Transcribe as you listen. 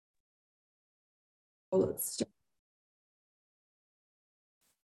Let's start.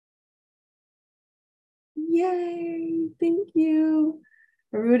 Yay, thank you.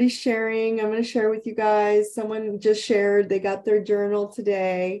 Everybody's sharing. I'm going to share with you guys. Someone just shared, they got their journal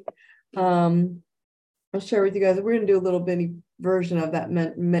today. I'll share with you guys. We're going to do a little bitty version of that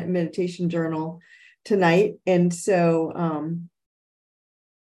meditation journal tonight. And so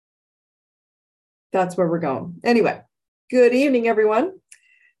that's where we're going. Anyway, good evening, everyone.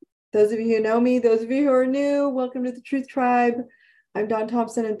 Those of you who know me, those of you who are new, welcome to the Truth Tribe. I'm Dawn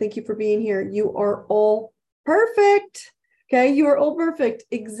Thompson, and thank you for being here. You are all perfect. Okay, you are all perfect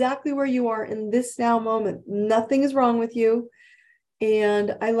exactly where you are in this now moment. Nothing is wrong with you.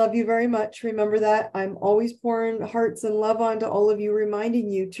 And I love you very much. Remember that. I'm always pouring hearts and love onto all of you, reminding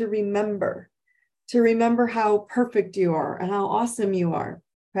you to remember how perfect you are and how awesome you are.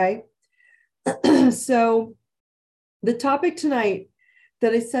 Okay. So the topic tonight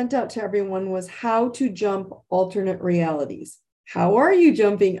that I sent out to everyone was how to jump alternate realities. How are you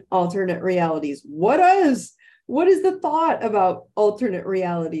jumping alternate realities? What is the thought about alternate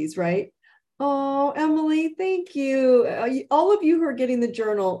realities, right? Oh, Emily, thank you. All of you who are getting the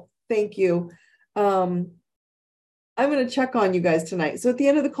journal, thank you. I'm going to check on you guys tonight. So at the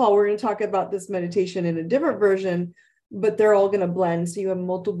end of the call, we're going to talk about this meditation in a different version, but they're all going to blend. So you have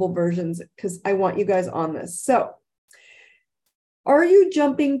multiple versions because I want you guys on this. So are you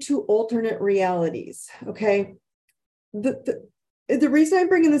jumping to alternate realities? Okay. The reason I'm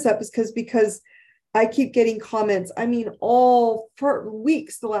bringing this up is because I keep getting comments. I mean, all for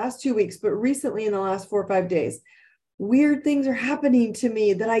weeks, the last 2 weeks, but recently in the last 4 or 5 days, weird things are happening to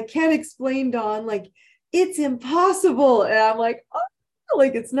me that I can't explain, Dawn. Like, it's impossible. And I'm like, oh,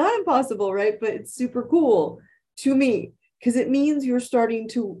 like it's not impossible, right? But it's super cool to me because it means you're starting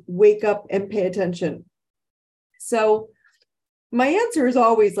to wake up and pay attention. So my answer is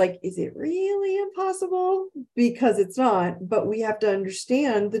always like, is it really impossible? Because it's not, but we have to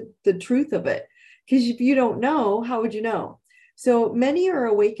understand the truth of it. Because if you don't know, how would you know? So many are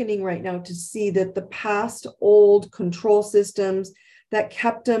awakening right now to see that the past old control systems that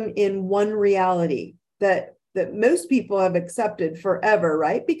kept them in one reality that most people have accepted forever,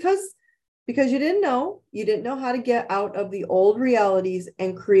 right? Because you didn't know how to get out of the old realities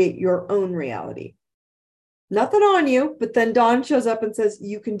and create your own reality. Nothing on you, but then Dawn shows up and says,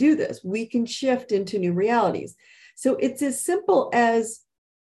 you can do this. We can shift into new realities. So it's as simple as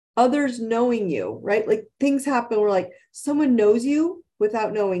others knowing you, right? Like things happen where like someone knows you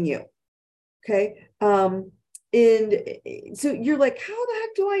without knowing you. Okay. And so you're like, how the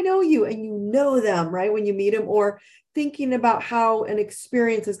heck do I know you? And you know them, right? When you meet them, or thinking about how an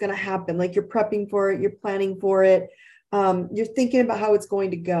experience is going to happen, like you're prepping for it, you're planning for it. You're thinking about how it's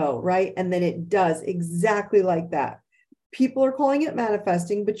going to go, right? And then it does exactly like that. People are calling it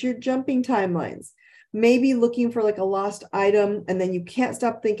manifesting, but you're jumping timelines. Maybe looking for like a lost item, and then you can't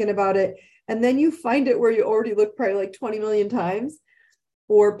stop thinking about it. And then you find it where you already looked probably like 20 million times,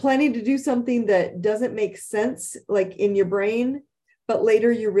 or planning to do something that doesn't make sense, like in your brain, but later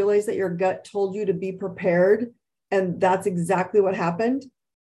you realize that your gut told you to be prepared. And that's exactly what happened.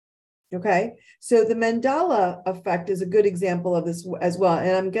 Okay, so the Mandela effect is a good example of this as well.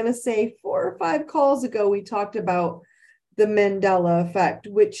 And I'm going to say 4 or 5 calls ago, we talked about the Mandela effect,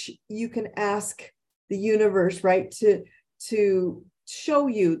 which you can ask the universe, right, to show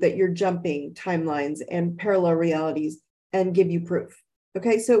you that you're jumping timelines and parallel realities and give you proof.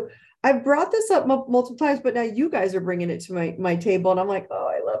 Okay, so I've brought this up multiple times, but now you guys are bringing it to my table, and I'm like, oh,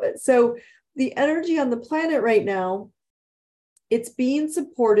 I love it. So the energy on the planet right now, it's being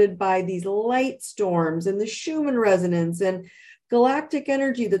supported by these light storms and the Schumann resonance and galactic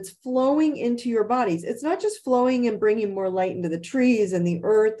energy that's flowing into your bodies. It's not just flowing and bringing more light into the trees and the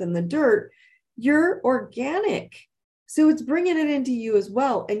earth and the dirt. You're organic. So it's bringing it into you as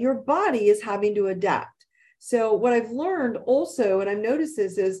well. And your body is having to adapt. So what I've learned also, and I've noticed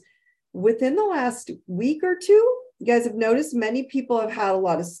this, is within the last week or two, you guys have noticed many people have had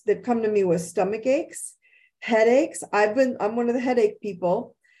they've come to me with stomach aches, headaches. I'm one of the headache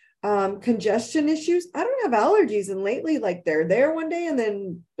people. Congestion issues. I don't have allergies, and lately, like they're there one day and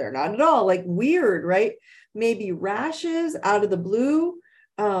then they're not at all. Like weird, right? Maybe rashes out of the blue.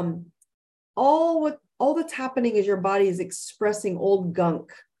 All that's happening is your body is expressing old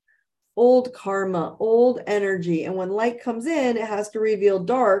gunk, old karma, old energy, and when light comes in, it has to reveal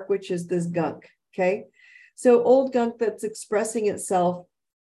dark, which is this gunk. Okay, so old gunk that's expressing itself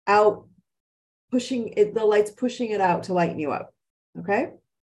out, pushing it, the light's pushing it out to lighten you up. Okay.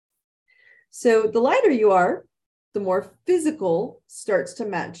 So the lighter you are, the more physical starts to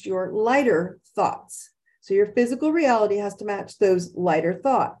match your lighter thoughts. So your physical reality has to match those lighter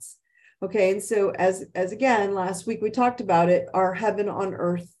thoughts. Okay. And so as again, last week we talked about it, our heaven on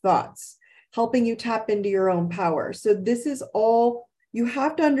earth thoughts, helping you tap into your own power. So this is all, you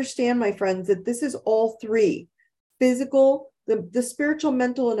have to understand, my friends, that this is all three: physical, the spiritual,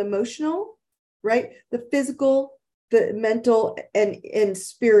 mental, and emotional, right? The physical, the mental, and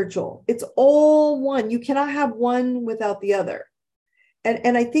spiritual. It's all one. You cannot have one without the other.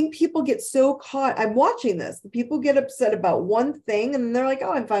 And I think people get so caught. I'm watching this. People get upset about one thing and they're like,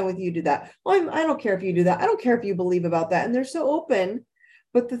 oh, I'm fine with you do that. Oh, I don't care if you do that. I don't care if you believe about that. And they're so open.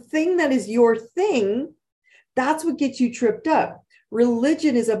 But the thing that is your thing, that's what gets you tripped up.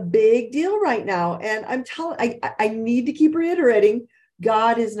 Religion is a big deal right now. And I'm telling, I need to keep reiterating,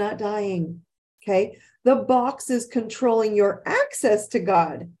 God is not dying. Okay. The box is controlling your access to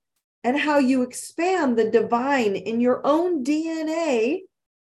God. And how you expand the divine in your own DNA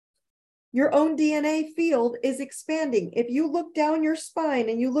field is expanding. If you look down your spine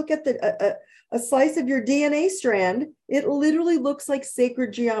and you look at a slice of your DNA strand, it literally looks like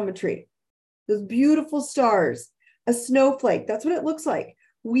sacred geometry. Those beautiful stars, a snowflake, that's what it looks like.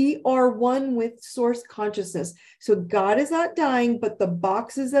 We are one with source consciousness. So God is not dying, but the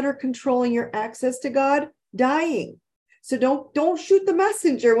boxes that are controlling your access to God, dying. So don't shoot the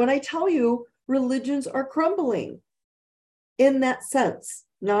messenger when I tell you religions are crumbling in that sense,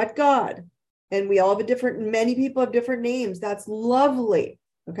 not God. And we all have many people have different names. That's lovely.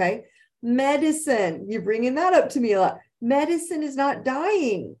 Okay. Medicine, you're bringing that up to me a lot. Medicine is not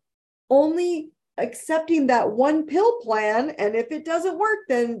dying, only accepting that one pill plan. And if it doesn't work,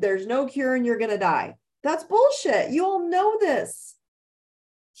 then there's no cure and you're going to die. That's bullshit. You all know this.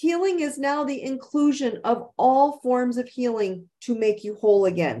 Healing is now the inclusion of all forms of healing to make you whole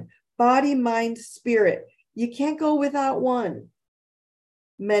again. Body, mind, spirit. You can't go without one.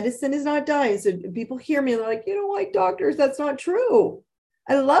 Medicine is not dying. So people hear me and they're like, you don't like doctors. That's not true.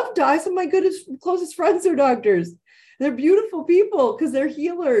 I love doctors. Some of my closest friends are doctors. They're beautiful people because they're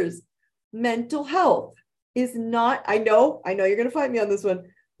healers. Mental health is not, I know you're going to fight me on this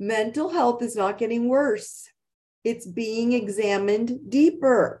one. Mental health is not getting worse. It's being examined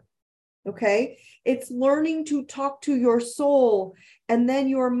deeper. Okay. It's learning to talk to your soul, and then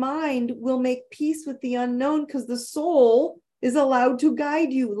your mind will make peace with the unknown because the soul is allowed to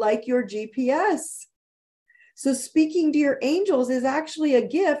guide you like your GPS. So speaking to your angels is actually a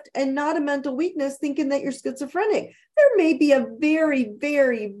gift and not a mental weakness, thinking that you're schizophrenic. There may be a very,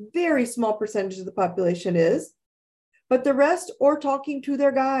 very, very small percentage of the population is, but the rest are talking to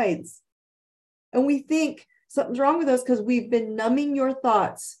their guides. And we think something's wrong with us because we've been numbing your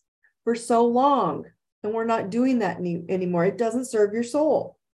thoughts for so long, and we're not doing that anymore. It doesn't serve your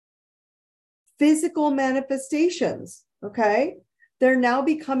soul. Physical manifestations, okay? They're now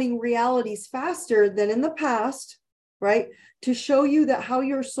becoming realities faster than in the past, right? To show you that how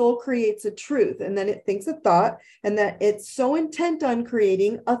your soul creates a truth, and then it thinks a thought, and that it's so intent on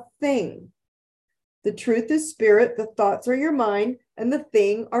creating a thing. The truth is spirit, the thoughts are your mind, and the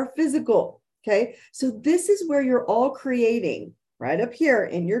thing are physical. Okay, so this is where you're all creating right up here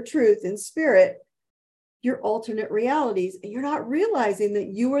in your truth in spirit, your alternate realities. And you're not realizing that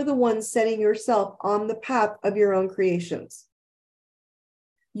you are the one setting yourself on the path of your own creations.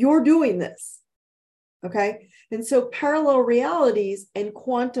 You're doing this. Okay, and so parallel realities and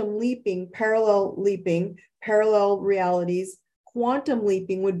quantum leaping, parallel realities, quantum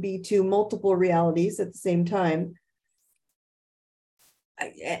leaping would be to multiple realities at the same time.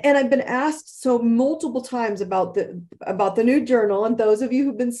 And I've been asked so multiple times about the new journal, and those of you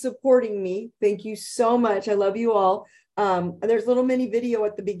who've been supporting me, thank you so much. I love you all. There's a little mini video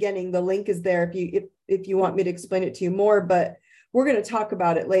at the beginning. The link is there if you want me to explain it to you more, but we're going to talk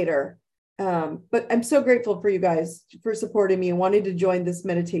about it later. But I'm so grateful for you guys for supporting me and wanting to join this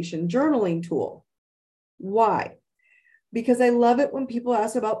meditation journaling tool. Why? Because I love it when people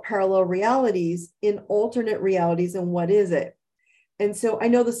ask about parallel realities in alternate realities and what is it? And so I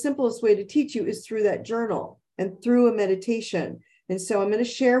know the simplest way to teach you is through that journal and through a meditation. And so I'm going to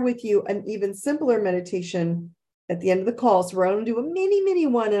share with you an even simpler meditation at the end of the call. So we're going to do a mini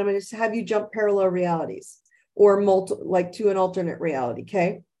one, and I'm going to have you jump parallel realities or like to an alternate reality.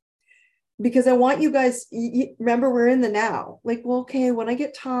 Okay. Because I want you guys, remember, we're in the now. Like, well, okay, when I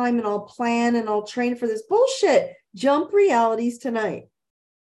get time and I'll plan and I'll train for this bullshit, jump realities tonight.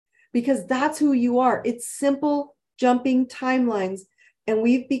 Because that's who you are. It's simple jumping timelines. And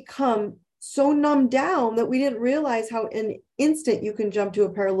we've become so numbed down that we didn't realize how in an instant you can jump to a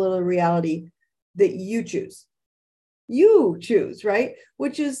parallel reality that you choose. You choose, right?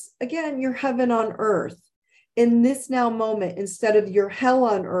 Which is, again, your heaven on earth in this now moment, instead of your hell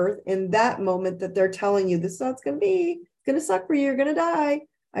on earth in that moment that they're telling you this is how it's going to be. It's going to suck for you. You're going to die.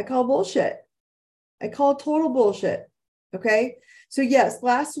 I call bullshit. I call total bullshit. Okay. So yes,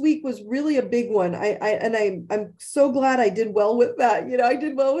 last week was really a big one. I'm so glad I did well with that. I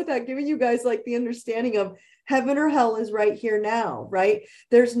did well with that, giving you guys like the understanding of heaven or hell is right here now, right?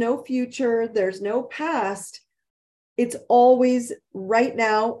 There's no future, there's no past. It's always right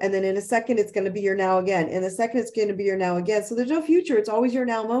now. And then in a second, it's going to be your now again. In a second, it's going to be your now again. So there's no future. It's always your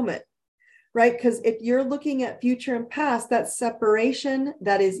now moment, right? Because if you're looking at future and past, that's separation,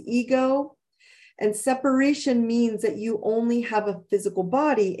 that is ego. And separation means that you only have a physical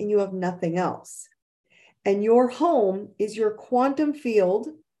body and you have nothing else. And your home is your quantum field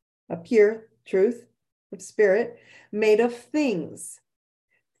up here, truth of spirit, made of things,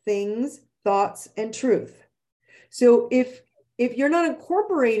 thoughts, and truth. So if you're not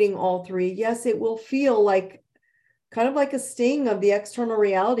incorporating all three, yes, it will feel like kind of like a sting of the external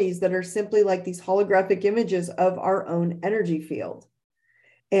realities that are simply like these holographic images of our own energy field.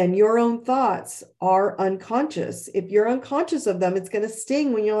 And your own thoughts are unconscious. If you're unconscious of them, it's going to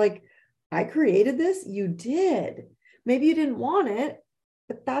sting when you're like, I created this. You did. Maybe you didn't want it,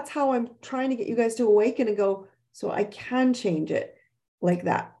 but that's how I'm trying to get you guys to awaken and go, so I can change it like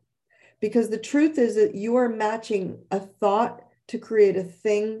that. Because the truth is that you are matching a thought to create a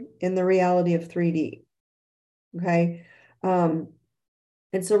thing in the reality of 3D. Okay. And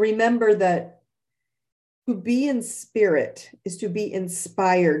so remember that to be in spirit is to be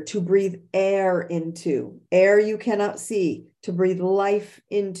inspired, to breathe air into, air you cannot see, to breathe life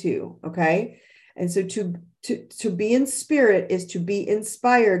into. Okay. And so to be in spirit is to be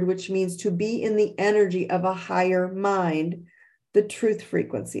inspired, which means to be in the energy of a higher mind, the truth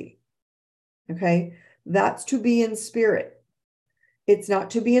frequency. Okay, that's to be in spirit. It's not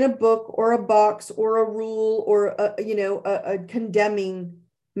to be in a book or a box or a rule or a condemning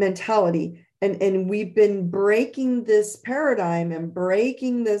mentality. And we've been breaking this paradigm and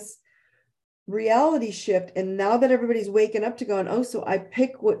breaking this reality shift. And now that everybody's waking up to going, oh, so I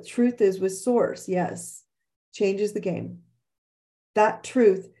pick what truth is with source. Yes, changes the game. That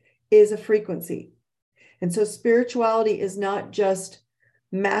truth is a frequency. And so spirituality is not just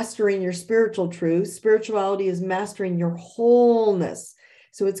mastering your spiritual truth. Spirituality is mastering your wholeness.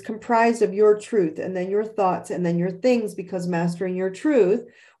 So it's comprised of your truth and then your thoughts and then your things, because mastering your truth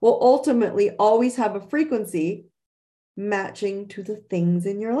will ultimately always have a frequency matching to the things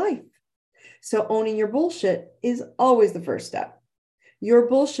in your life. So owning your bullshit is always the first step. Your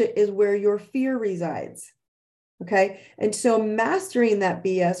bullshit is where your fear resides. Okay. And so mastering that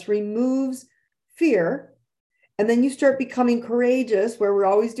BS removes fear. And then you start becoming courageous, where we're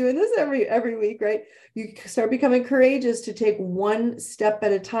always doing this every week, right? You start becoming courageous to take one step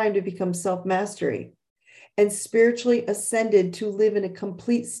at a time to become self-mastery and spiritually ascended to live in a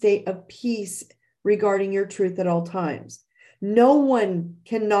complete state of peace regarding your truth at all times. No one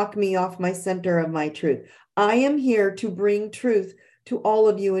can knock me off my center of my truth. I am here to bring truth to all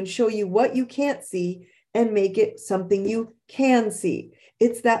of you and show you what you can't see and make it something you can see.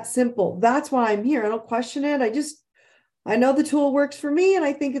 It's that simple. That's why I'm here. I don't question it. I know the tool works for me and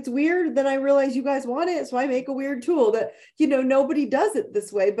I think it's weird. Then I realize you guys want it. So I make a weird tool that, nobody does it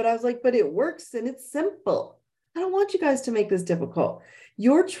this way, but I was like, but it works and it's simple. I don't want you guys to make this difficult.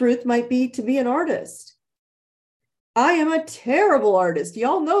 Your truth might be to be an artist. I am a terrible artist.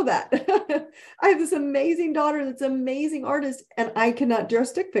 Y'all know that. I have this amazing daughter that's an amazing artist and I cannot draw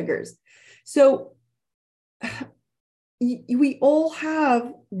stick figures. So we all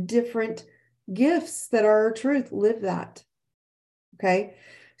have different gifts that are our truth. Live that. Okay.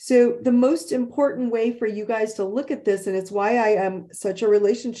 So the most important way for you guys to look at this, and it's why I am such a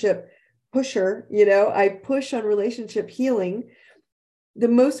relationship pusher, I push on relationship healing. The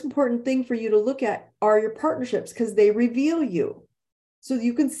most important thing for you to look at are your partnerships, because they reveal you so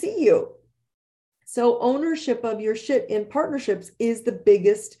you can see you. So ownership of your shit in partnerships is the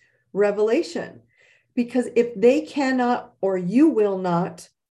biggest revelation. Because if they cannot, or you will not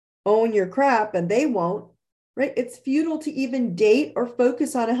own your crap and they won't, right? It's futile to even date or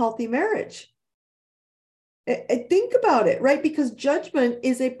focus on a healthy marriage. Think about it, right? Because judgment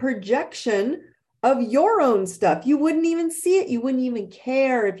is a projection of your own stuff. You wouldn't even see it. You wouldn't even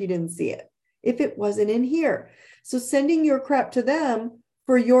care if you didn't see it, if it wasn't in here. So sending your crap to them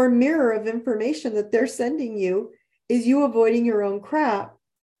for your mirror of information that they're sending you is you avoiding your own crap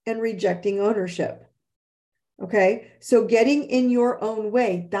and rejecting ownership. Okay, so getting in your own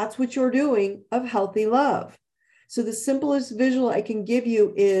way, that's what you're doing of healthy love. So the simplest visual I can give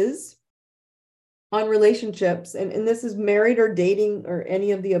you is on relationships, and this is married or dating or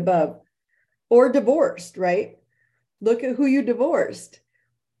any of the above, or divorced, right? Look at who you divorced.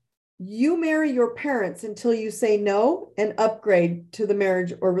 You marry your parents until you say no and upgrade to the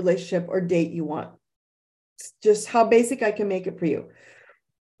marriage or relationship or date you want. It's just how basic I can make it for you.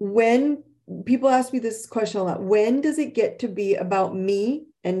 When people ask me this question a lot, when does it get to be about me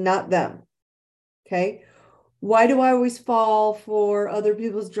and not them? Okay. Why do I always fall for other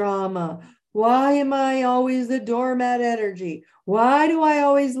people's drama? Why am I always the doormat energy? Why do I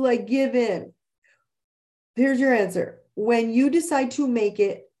always like give in? Here's your answer. When you decide to make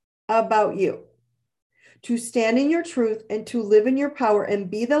it about you, to stand in your truth and to live in your power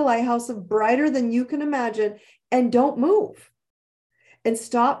and be the lighthouse of brighter than you can imagine, and don't move and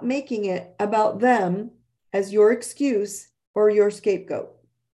stop making it about them as your excuse or your scapegoat.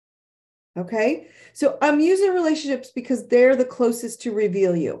 Okay. So I'm using relationships because they're the closest to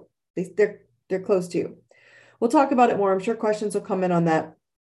reveal you. They're close to you. We'll talk about it more. I'm sure questions will come in on that.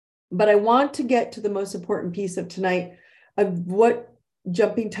 But I want to get to the most important piece of tonight of what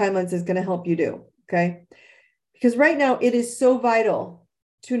jumping timelines is going to help you do. Okay. Because right now it is so vital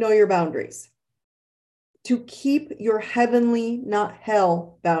to know your boundaries, to keep your heavenly, not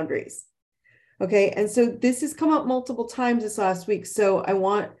hell boundaries. Okay. And so this has come up multiple times this last week. So I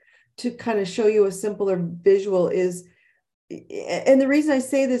want to kind of show you a simpler visual is, and the reason I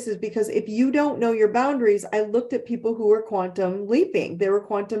say this is because if you don't know your boundaries, I looked at people who were quantum leaping, they were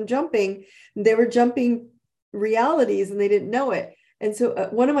quantum jumping, they were jumping realities and they didn't know it. And so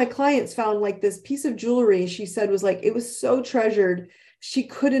one of my clients found like this piece of jewelry, she said was like, it was so treasured. She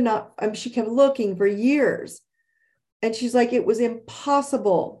could not, she kept looking for years. And she's like, it was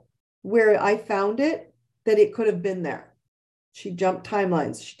impossible where I found it, that it could have been there. She jumped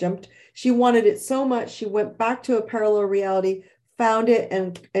timelines. She wanted it so much. She went back to a parallel reality, found it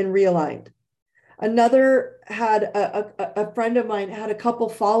and realigned. Another had a friend of mine had a couple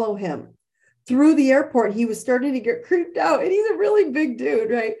follow him through the airport. He was starting to get creeped out and he's a really big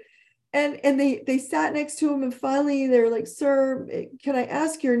dude, right? And they sat next to him and finally they were like, sir, can I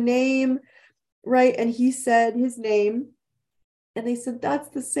ask your name? Right. And he said his name and they said, that's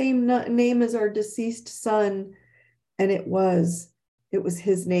the same name as our deceased son. And it was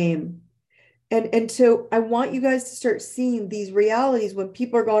his name. And so I want you guys to start seeing these realities when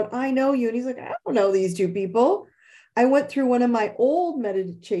people are going, I know you. And he's like, I don't know these two people. I went through one of my old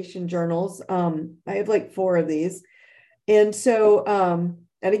meditation journals. I have like 4 of these. And so,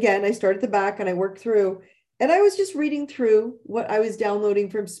 and again, I started at the back and I worked through, and I was just reading through what I was downloading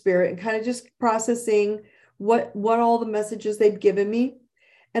from spirit and kind of just processing what all the messages they'd given me.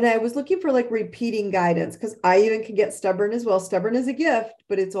 And I was looking for like repeating guidance because I even can get stubborn as well. Stubborn is a gift,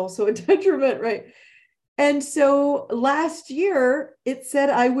 but it's also a detriment, right? And so last year it said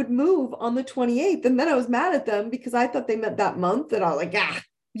I would move on the 28th. And then I was mad at them because I thought they meant that month. And I was like,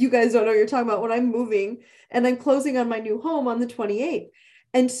 you guys don't know what you're talking about when I'm moving and I'm closing on my new home on the 28th.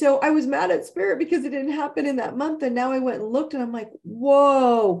 And so I was mad at spirit because it didn't happen in that month. And now I went and looked and I'm like,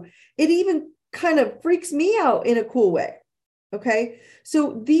 whoa, it even kind of freaks me out in a cool way. Okay,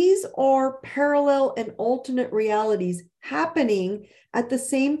 so these are parallel and alternate realities happening at the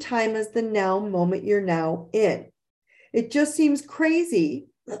same time as the now moment you're now in. It just seems crazy,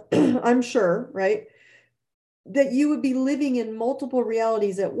 I'm sure, right? That you would be living in multiple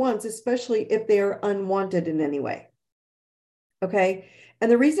realities at once, especially if they are unwanted in any way. Okay, and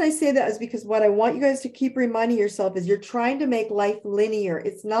the reason I say that is because what I want you guys to keep reminding yourself is you're trying to make life linear.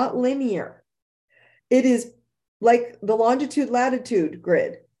 It's not linear. It is like the longitude latitude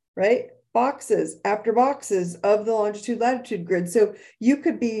grid, right? Boxes after boxes of the longitude latitude grid. So you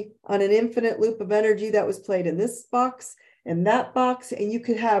could be on an infinite loop of energy that was played in this box and that box, and you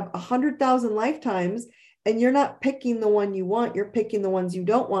could have 100,000 lifetimes and you're not picking the one you want. You're picking the ones you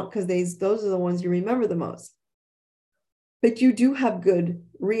don't want because those are the ones you remember the most. But you do have good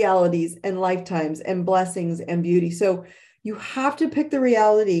realities and lifetimes and blessings and beauty. So you have to pick the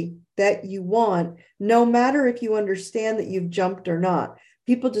reality that you want, no matter if you understand that you've jumped or not.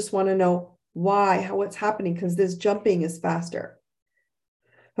 People just want to know why, what's happening, because this jumping is faster.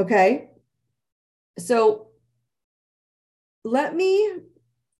 Okay. So let me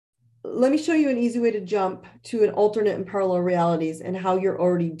show you an easy way to jump to an alternate and parallel realities and how you're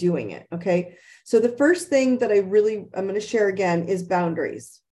already doing it. Okay. So the first thing that I'm going to share again is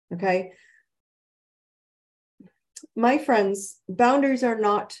boundaries. Okay. My friends, boundaries are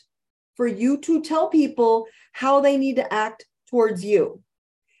not for you to tell people how they need to act towards you.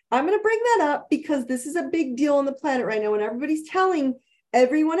 I'm going to bring that up because this is a big deal on the planet right now, and everybody's telling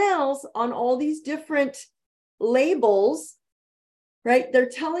everyone else on all these different labels, right? They're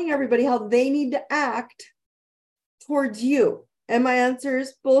telling everybody how they need to act towards you. And my answer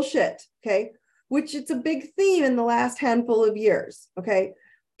is bullshit, okay? Which it's a big theme in the last handful of years, okay?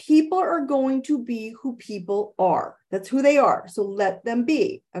 People are going to be who people are. That's who they are. So let them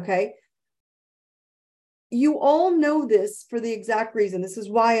be. Okay. You all know this for the exact reason. This is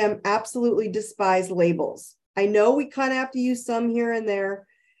why I'm absolutely despise labels. I know we kind of have to use some here and there,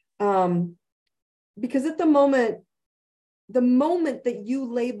 because at the moment that you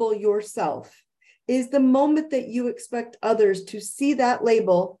label yourself is the moment that you expect others to see that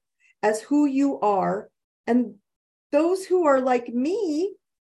label as who you are. And those who are like me,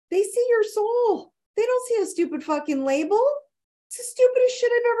 they see your soul. They don't see a stupid fucking label. It's the stupidest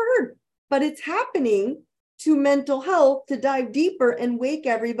shit I've ever heard. But it's happening to mental health to dive deeper and wake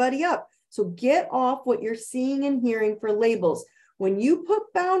everybody up. So get off what you're seeing and hearing for labels. When you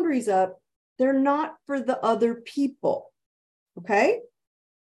put boundaries up, they're not for the other people. Okay?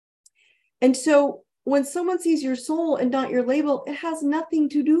 And so when someone sees your soul and not your label, it has nothing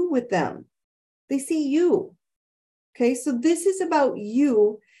to do with them. They see you. Okay? So this is about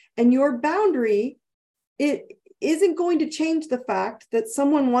you and your boundary. It isn't going to change the fact that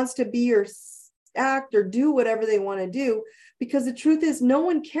someone wants to be or act or do whatever they want to do, because the truth is no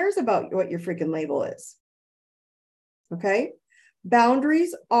one cares about what your freaking label is. Okay?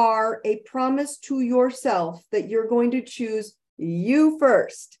 Boundaries are a promise to yourself that you're going to choose you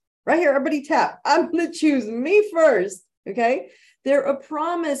first. Right here, everybody tap. I'm going to choose me first. Okay? They're a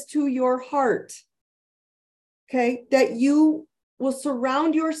promise to your heart. Okay? That you will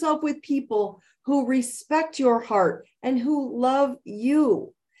surround yourself with people who respect your heart and who love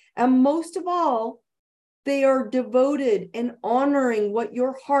you. And most of all, they are devoted and honoring what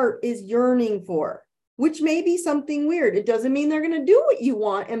your heart is yearning for, which may be something weird. It doesn't mean they're going to do what you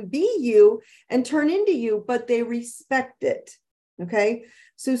want and be you and turn into you, but they respect it. Okay.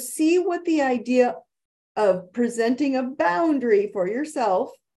 So see what the idea of presenting a boundary for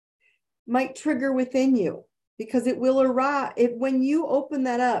yourself might trigger within you, because it will arise. When you open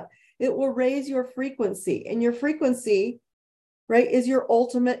that up, it will raise your frequency, and your frequency, right, is your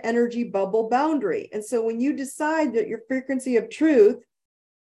ultimate energy bubble boundary. And so when you decide that your frequency of truth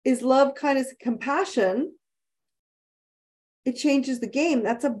is love, kindness, compassion, it changes the game.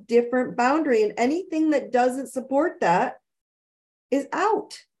 That's a different boundary. And anything that doesn't support that is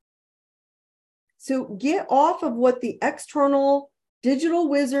out. So get off of what the external digital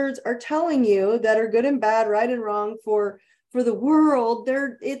wizards are telling you that are good and bad, right and wrong for the world.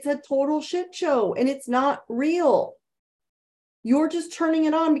 It's a total shit show, and it's not real. You're just turning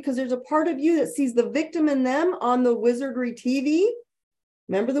it on because there's a part of you that sees the victim in them on the wizardry TV.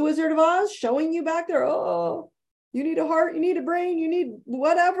 Remember the Wizard of Oz showing you back there? Oh, you need a heart, you need a brain, you need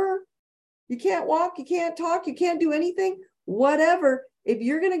whatever. You can't walk, you can't talk, you can't do anything, whatever. If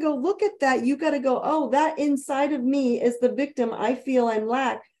you're going to go look at that, you got to go, oh, that inside of me is the victim. I feel I'm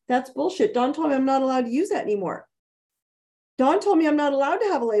lack. That's bullshit. Dawn told me I'm not allowed to use that anymore. Dawn told me I'm not allowed to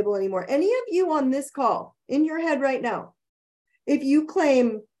have a label anymore. Any of you on this call, in your head right now, if you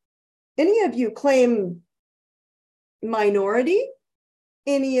claim, any of you claim minority,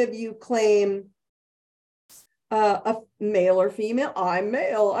 any of you claim a male or female, I'm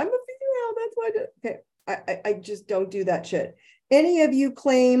male, I'm a female, that's why I do. Okay, I just don't do that shit. Any of you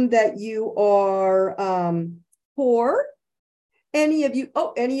claim that you are poor, any of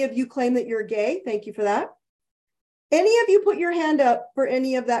you claim that you're gay, thank you for that. Any of you put your hand up for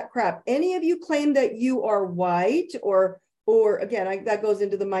any of that crap. Any of you claim that you are white or again, that goes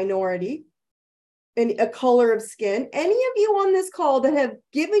into the minority and a color of skin. Any of you on this call that have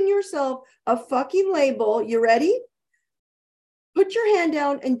given yourself a fucking label, you ready? Put your hand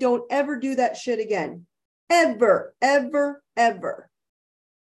down and don't ever do that shit again. Ever, ever, ever.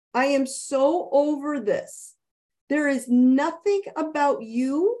 I am so over this. There is nothing about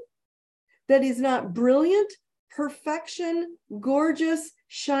you that is not brilliant, perfection, gorgeous,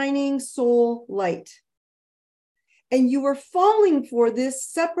 shining soul light. And you are falling for this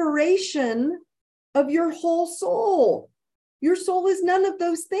separation of your whole soul. Your soul is none of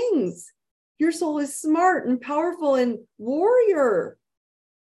those things. Your soul is smart and powerful and warrior.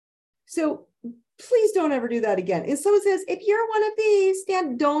 So please don't ever do that again. And someone says, if you're one of these,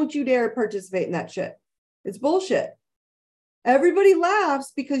 don't you dare participate in that shit. It's bullshit. Everybody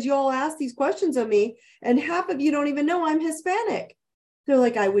laughs because you all ask these questions of me, and half of you don't even know I'm Hispanic. They're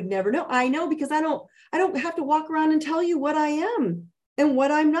like, I would never know. I know, because I don't have to walk around and tell you what I am and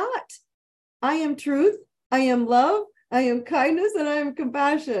what I'm not. I am truth, I am love, I am kindness, and I am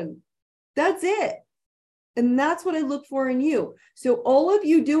compassion. That's it. And that's what I look for in you. So all of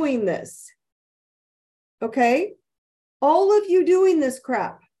you doing this, okay? All of you doing this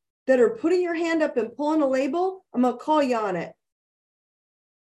crap that are putting your hand up and pulling a label, I'm going to call you on it.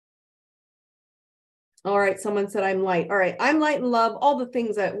 All right, someone said I'm light. All right, I'm light and love, all the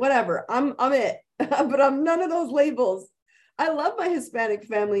things that whatever. I'm it, but I'm none of those labels. I love my Hispanic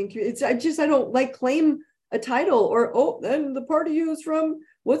family and community. I don't like claim a title or then the part of you is from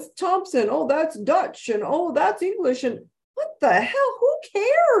what's Thompson? Oh, that's Dutch and oh, that's English and what the hell? Who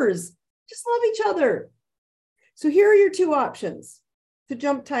cares? Just love each other. So here are your two options to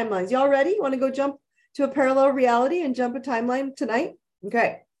jump timelines. Y'all ready? You want to go jump to a parallel reality and jump a timeline tonight?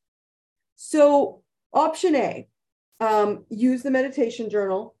 Okay. So option A, use the meditation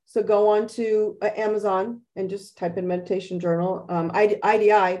journal. So go on to Amazon and just type in meditation journal,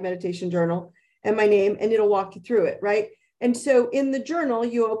 IDI meditation journal, and my name, and it'll walk you through it, right? And so in the journal,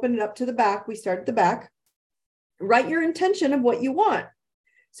 you open it up to the back. We start at the back. Write your intention of what you want.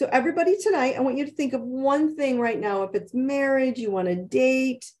 So everybody tonight, I want you to think of one thing right now. If it's marriage, you want a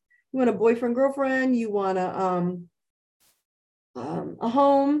date, you want a boyfriend, girlfriend, you want a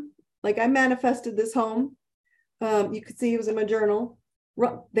home. Like I manifested this home. You could see it was in my journal.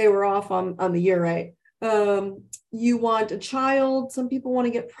 They were off on the year, right? You want a child. Some people want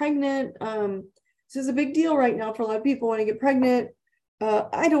to get pregnant. This is a big deal right now for a lot of people want to get pregnant.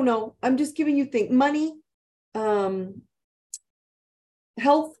 I don't know. I'm just giving you money,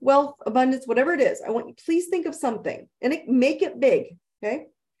 health, wealth, abundance, whatever it is. I want you, please think of something and make it big. Okay.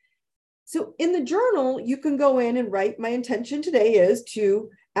 So in the journal, you can go in and write, my intention today is to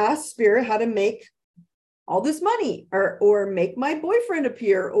ask Spirit how to make all this money or make my boyfriend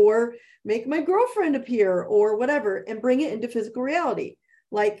appear or make my girlfriend appear or whatever, and bring it into physical reality.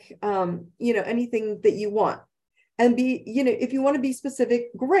 Like, anything that you want, and if you want to be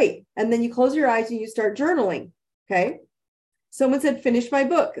specific, great. And then you close your eyes and you start journaling. Okay. Someone said, finish my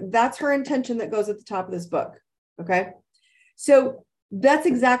book. That's her intention that goes at the top of this book. Okay. So that's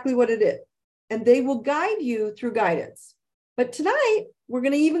exactly what it is. And they will guide you through guidance. But tonight, we're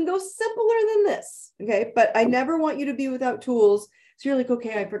going to even go simpler than this. Okay. But I never want you to be without tools. So you're like,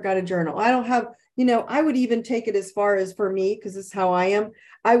 okay, I forgot a journal. I don't have, I would even take it as far as for me, because this is how I am.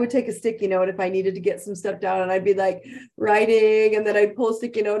 I would take a sticky note if I needed to get some stuff down, and I'd be like writing, and then I'd pull a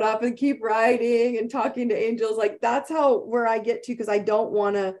sticky note off and keep writing and talking to angels. Like that's where I get to, because I don't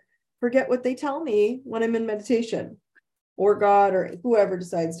want to forget what they tell me when I'm in meditation, or God, or whoever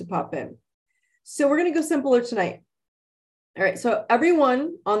decides to pop in. So we're going to go simpler tonight. All right. So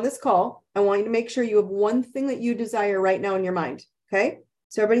everyone on this call, I want you to make sure you have one thing that you desire right now in your mind. Okay.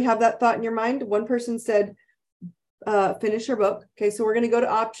 So everybody have that thought in your mind. One person said, finish your book. Okay. So we're going to go to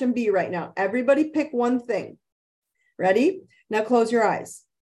option B right now. Everybody pick one thing. Ready? Now close your eyes.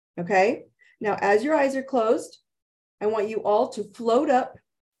 Okay. Now, as your eyes are closed, I want you all to float up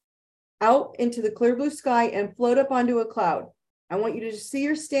out into the clear blue sky and float up onto a cloud. I want you to just see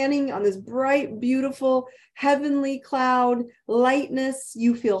you're standing on this bright, beautiful, heavenly cloud, lightness.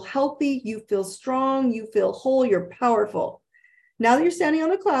 You feel healthy. You feel strong. You feel whole. You're powerful. Now that you're standing on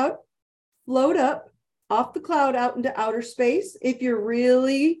the cloud, float up off the cloud out into outer space. If you're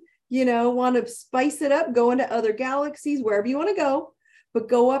really, want to spice it up, go into other galaxies, wherever you want to go, but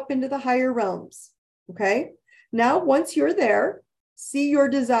go up into the higher realms. Okay. Now, once you're there, see your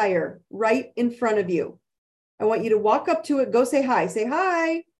desire right in front of you. I want you to walk up to it, go say hi. Say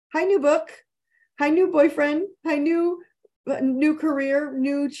hi. Hi, new book. Hi, new boyfriend. Hi, new career,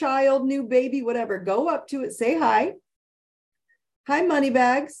 new child, new baby, whatever. Go up to it, say hi. Hi, money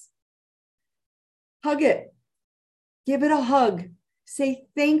bags. Hug it. Give it a hug. Say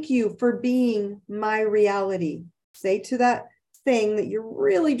thank you for being my reality. Say to that thing that you're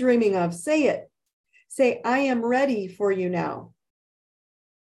really dreaming of, say it. Say, I am ready for you now.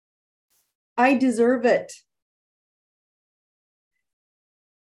 I deserve it.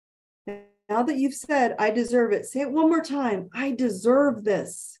 Now that you've said, I deserve it, say it one more time. I deserve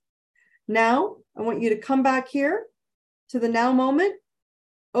this. Now, I want you to come back here to the now moment.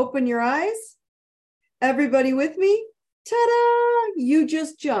 Open your eyes. Everybody with me? Ta-da! You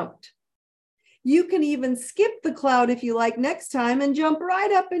just jumped. You can even skip the cloud if you like next time and jump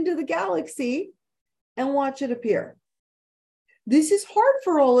right up into the galaxy and watch it appear. This is hard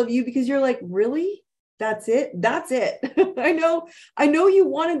for all of you because you're like, really? That's it? That's it. I know you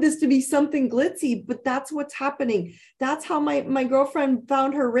wanted this to be something glitzy, but that's what's happening. That's how my girlfriend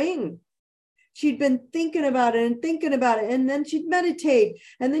found her ring. She'd been thinking about it, and then she'd meditate,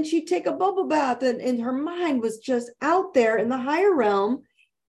 and then she'd take a bubble bath, and her mind was just out there in the higher realm.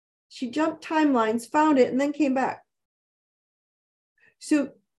 She jumped timelines, found it, and then came back. So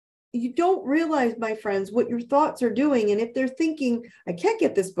you don't realize, my friends, what your thoughts are doing. And if they're thinking, I can't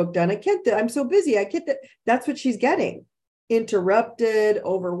get this book done, I'm so busy, that's what she's getting. Interrupted,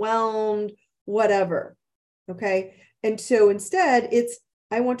 overwhelmed, whatever. Okay. And so instead, it's,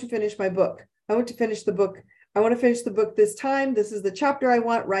 I want to finish my book. I want to finish the book. I want to finish the book this time. This is the chapter I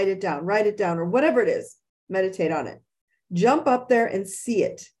want. Write it down, or whatever it is. Meditate on it. Jump up there and see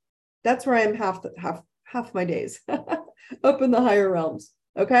it. That's where I am half my days up in the higher realms.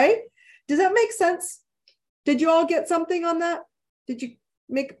 Okay. Does that make sense? Did you all get something on that? Did you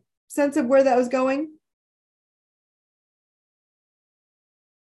make sense of where that was going?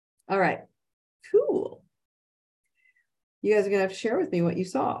 All right. Cool. You guys are going to have to share with me what you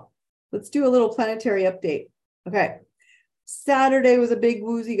saw. Let's do a little planetary update. Okay. Saturday was a big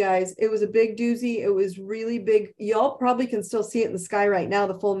woozy, guys. It was a big doozy. It was really big. Y'all probably can still see it in the sky right now,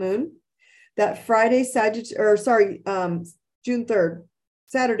 the full moon. That Friday, June 3rd,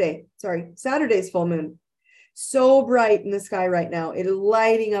 Saturday's full moon. So bright in the sky right now. It is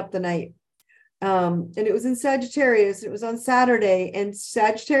lighting up the night. And it was in Sagittarius. It was on Saturday. And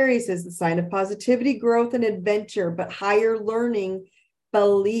Sagittarius is the sign of positivity, growth, and adventure, but higher learning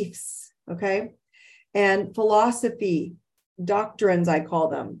beliefs. Okay. And philosophy, doctrines, I call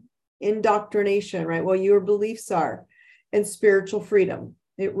them, indoctrination, right? Well, your beliefs are, and spiritual freedom.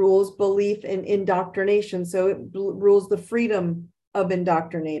 It rules belief and indoctrination. So it rules the freedom of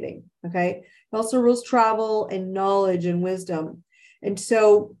indoctrinating. Okay. It also rules travel and knowledge and wisdom. And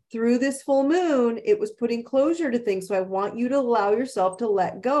so through this full moon, it was putting closure to things. So I want you to allow yourself to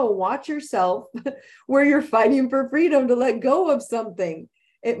let go. Watch yourself where you're fighting for freedom to let go of something.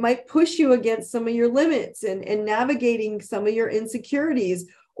 It might push you against some of your limits and navigating some of your insecurities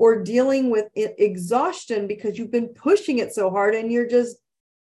or dealing with exhaustion because you've been pushing it so hard and you're just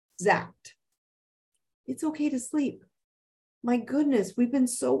zapped. It's okay to sleep. My goodness, we've been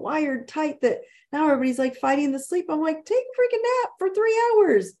so wired tight that now everybody's like fighting the sleep. I'm like, take a freaking nap for 3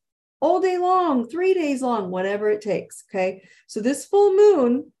 hours all day long, 3 days long, whatever it takes. Okay. So this full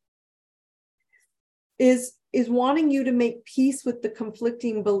moon is wanting you to make peace with the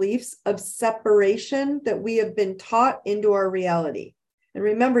conflicting beliefs of separation that we have been taught into our reality. And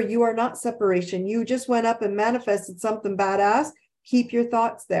remember, you are not separation. You just went up and manifested something badass. Keep your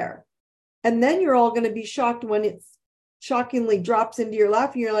thoughts there. And then you're all going to be shocked when it's shockingly drops into your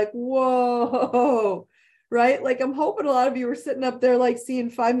lap and you're like, whoa, right? Like I'm hoping a lot of you were sitting up there like seeing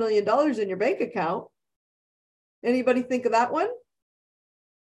 $5 million in your bank account. Anybody think of that one?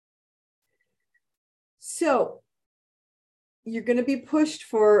 So you're going to be pushed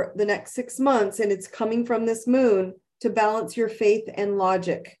for the next 6 months, and it's coming from this moon to balance your faith and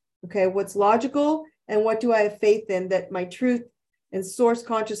logic. Okay, what's logical and what do I have faith in that my truth and source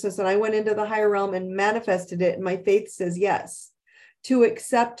consciousness, and I went into the higher realm and manifested it, and my faith says yes. To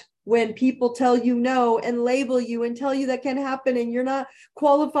accept when people tell you no and label you and tell you that can happen and you're not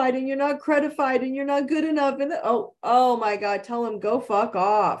qualified and you're not credified and you're not good enough, and oh my God, tell them go fuck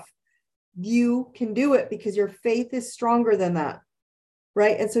off. You can do it because your faith is stronger than that,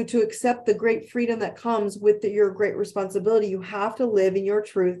 right? And so to accept the great freedom that comes with your great responsibility, you have to live in your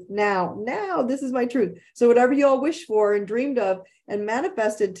truth now. Now, this is my truth. So whatever you all wish for and dreamed of and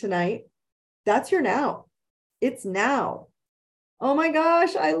manifested tonight, that's your now. It's now. Oh my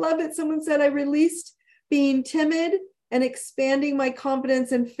gosh, I love it. Someone said I released being timid and expanding my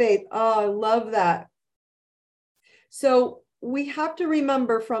confidence and faith. Oh, I love that. So we have to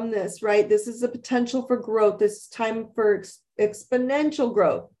remember from this, right? This is a potential for growth. This is time for exponential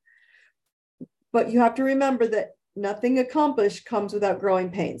growth. But you have to remember that nothing accomplished comes without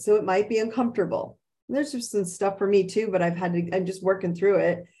growing pain. So it might be uncomfortable. And there's just some stuff for me too, but I'm just working through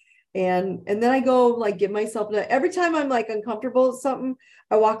it. And then I go like give myself, every time I'm like uncomfortable with something,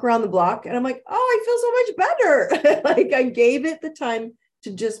 I walk around the block and I'm like, oh, I feel so much better. Like I gave it the time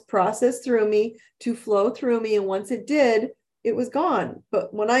to just process through me, to flow through me. And once it did, it was gone.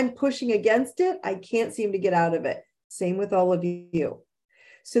 But when I'm pushing against it, I can't seem to get out of it. Same with all of you.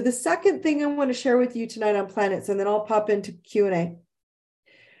 So the second thing I want to share with you tonight on planets, and then I'll pop into Q&A,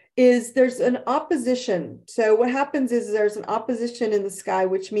 is there's an opposition. So what happens is there's an opposition in the sky,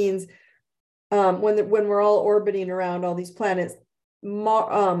 which means when we're all orbiting around all these planets,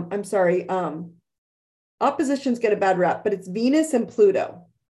 oppositions get a bad rap, but it's Venus and Pluto.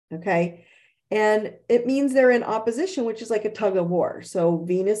 Okay. And it means they're in opposition, which is like a tug of war. So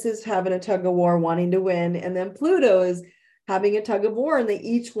Venus is having a tug of war wanting to win. And then Pluto is having a tug of war, and they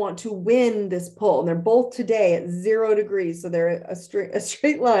each want to win this pull. And they're both today at 0 degrees. So they're a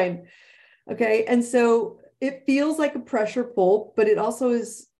straight line. Okay. And so it feels like a pressure pull, but it also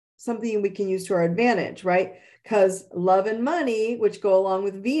is something we can use to our advantage, right? Because love and money, which go along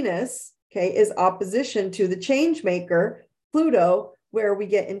with Venus, okay, is opposition to the change maker, Pluto, where we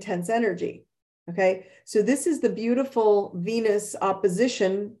get intense energy. Okay, so this is the beautiful Venus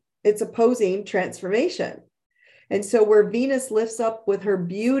opposition. It's opposing transformation. And so where Venus lifts up with her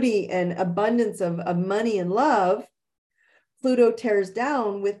beauty and abundance of money and love, Pluto tears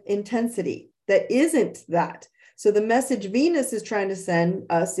down with intensity that isn't that. So the message Venus is trying to send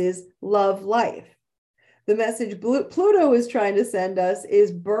us is love life. The message Pluto is trying to send us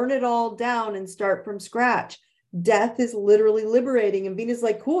is burn it all down and start from scratch. Death is literally liberating. And Venus is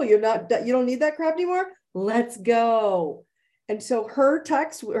like, cool, you don't need that crap anymore. Let's go. And so her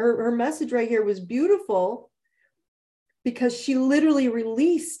text, her message right here was beautiful because she literally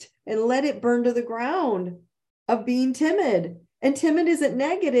released and let it burn to the ground of being timid. And timid isn't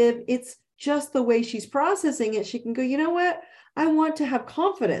negative. It's just the way she's processing it. She can go, you know what? I want to have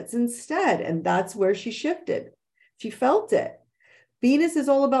confidence instead. And that's where she shifted. She felt it. Venus is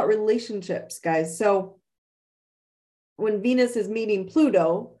all about relationships, guys. So when Venus is meeting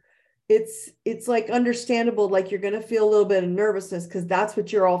Pluto, it's like understandable, like you're going to feel a little bit of nervousness because that's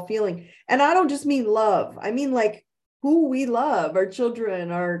what you're all feeling. And I don't just mean love. I mean like who we love, our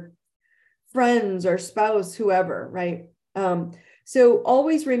children, our friends, our spouse, whoever, right? So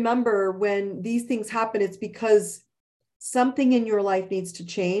always remember when these things happen, it's because something in your life needs to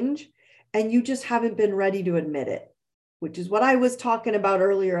change and you just haven't been ready to admit it, which is what I was talking about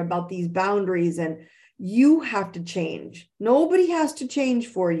earlier about these boundaries, and you have to change. Nobody has to change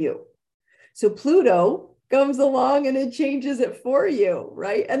for you. So Pluto comes along and it changes it for you,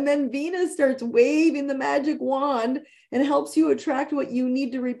 right? And then Venus starts waving the magic wand and helps you attract what you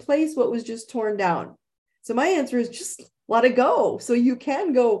need to replace what was just torn down. So my answer is just let it go so you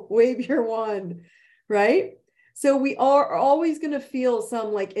can go wave your wand, right? So we are always going to feel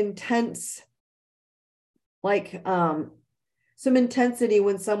some like intense, like some intensity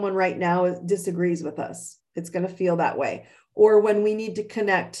when someone right now disagrees with us. It's going to feel that way. Or when we need to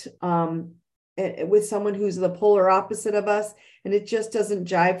connect with someone who's the polar opposite of us and it just doesn't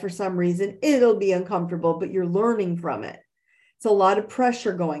jive for some reason, it'll be uncomfortable, but you're learning from it. It's a lot of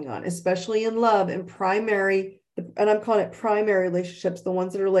pressure going on, especially in love and primary, and I'm calling it primary relationships, the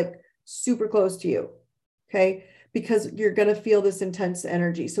ones that are like super close to you, okay? Because you're going to feel this intense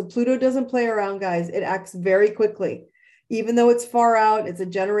energy. So Pluto doesn't play around, guys. It acts very quickly. Even though it's far out, it's a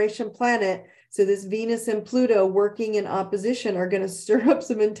generation planet. So this Venus and Pluto working in opposition are going to stir up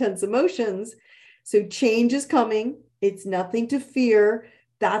some intense emotions. So change is coming. It's nothing to fear.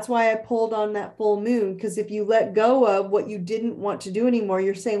 That's why I pulled on that full moon, because if you let go of what you didn't want to do anymore,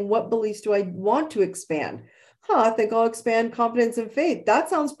 you're saying, what beliefs do I want to expand? I think I'll expand confidence and faith. That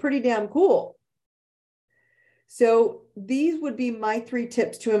sounds pretty damn cool. So these would be my 3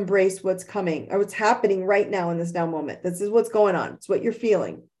 tips to embrace what's coming or what's happening right now in this now moment. This is what's going on. It's what you're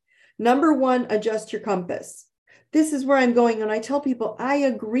feeling. Number 1, adjust your compass. This is where I'm going. And I tell people, I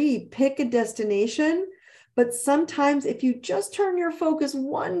agree, pick a destination. But sometimes if you just turn your focus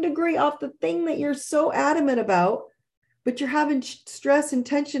 1 degree off the thing that you're so adamant about, but you're having stress and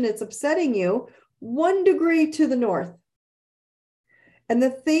tension, it's upsetting you, 1 degree to the north. And the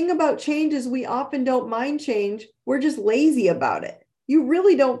thing about change is we often don't mind change. We're just lazy about it. You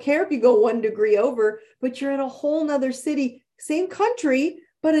really don't care if you go 1 degree over, but you're in a whole nother city, same country,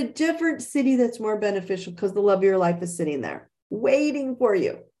 but a different city that's more beneficial because the love of your life is sitting there waiting for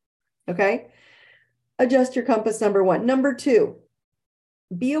you. Okay. Adjust your compass, number 1. Number 2,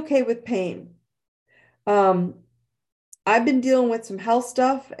 be okay with pain. I've been dealing with some health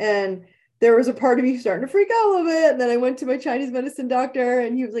stuff, and there was a part of me starting to freak out a little bit. And then I went to my Chinese medicine doctor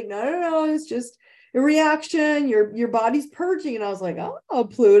and he was like, no, it's just a reaction. Your body's purging. And I was like, oh,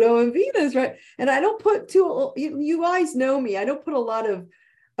 Pluto and Venus, right? And I don't put you guys know me. I don't put a lot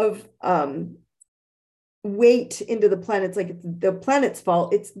of weight into the planets. Like it's the planet's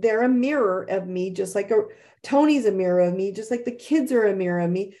fault. They're a mirror of me, just like Tony's a mirror of me, just like the kids are a mirror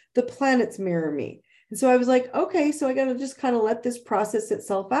of me. The planets mirror me. And so I was like, okay, so I got to just kind of let this process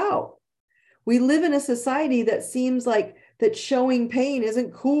itself out. We live in a society that seems like that showing pain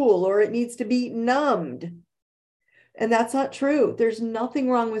isn't cool or it needs to be numbed. And that's not true. There's nothing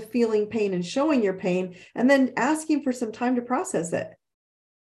wrong with feeling pain and showing your pain and then asking for some time to process it.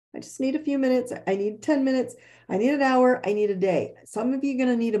 I just need a few minutes. I need 10 minutes. I need an hour. I need a day. Some of you are going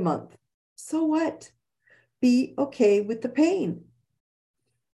to need a month. So what? Be okay with the pain.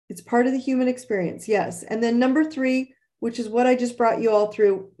 It's part of the human experience. Yes. And then number 3, which is what I just brought you all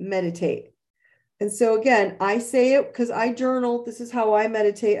through, meditate. And so again, I say it because I journal. This is how I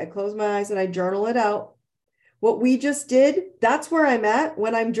meditate. I close my eyes and I journal it out. What we just did, that's where I'm at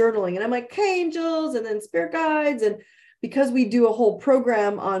when I'm journaling. And I'm like, hey, angels, and then spirit guides. And because we do a whole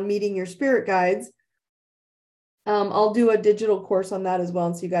program on meeting your spirit guides, I'll do a digital course on that as well.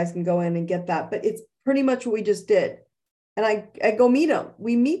 And so you guys can go in and get that. But it's pretty much what we just did. And I go meet them.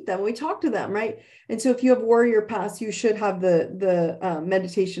 We meet them. We talk to them, right? And so if you have warrior paths, you should have the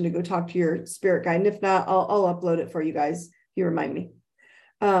meditation to go talk to your spirit guide. And if not, I'll upload it for you guys if you remind me.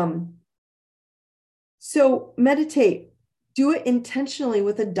 So meditate. Do it intentionally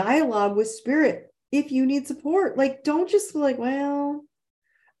with a dialogue with spirit. If you need support, like don't just feel like, well,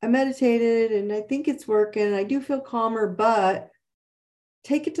 I meditated and I think it's working. I do feel calmer, but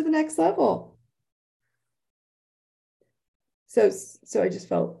take it to the next level. So I just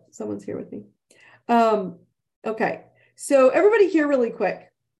felt someone's here with me. Okay. So everybody here really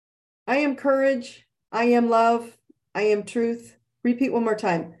quick. I am courage. I am love. I am truth. Repeat one more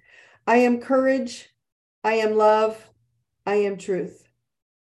time. I am courage. I am love. I am truth.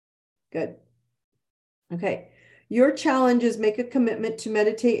 Good. Okay. Your challenge is make a commitment to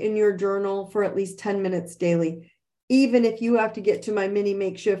meditate in your journal for at least 10 minutes daily, even if you have to get to my mini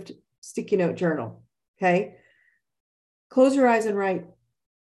makeshift sticky note journal. Okay. Close your eyes and write.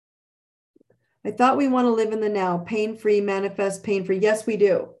 I thought we want to live in the now, pain-free, manifest pain-free. Yes, we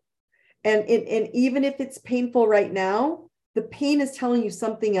do. And even if it's painful right now, the pain is telling you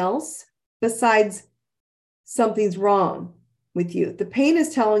something else besides something's wrong with you. The pain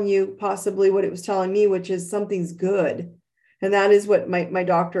is telling you possibly what it was telling me, which is something's good. And that is what my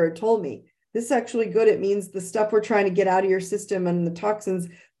doctor had told me. This is actually good. It means the stuff we're trying to get out of your system and the toxins,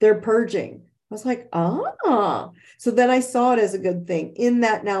 they're purging. I was like, so then I saw it as a good thing. In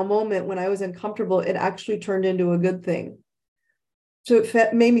that now moment when I was uncomfortable, it actually turned into a good thing. So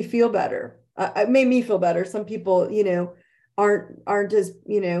it made me feel better. It made me feel better. Some people, aren't as,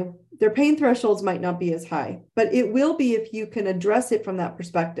 their pain thresholds might not be as high, but it will be if you can address it from that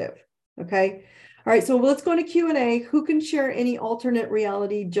perspective. Okay. All right. So let's go to Q&A. Who can share any alternate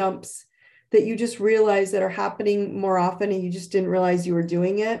reality jumps that you just realized that are happening more often and you just didn't realize you were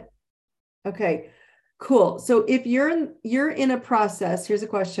doing it? Okay, cool. So if you're in a process, here's a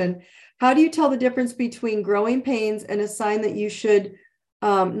question. How do you tell the difference between growing pains and a sign that you should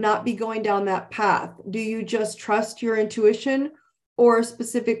not be going down that path? Do you just trust your intuition, or a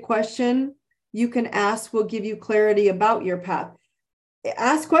specific question you can ask will give you clarity about your path?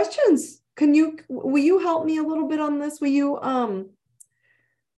 Ask questions. Will you help me a little bit on this? Will you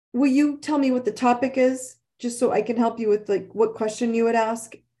tell me what the topic is, just so I can help you with like what question you would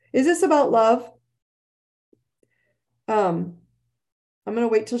ask? Is this about love? I'm going to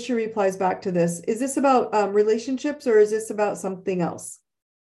wait till she replies back to this. Is this about relationships, or is this about something else?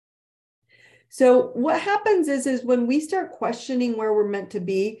 So what happens is when we start questioning where we're meant to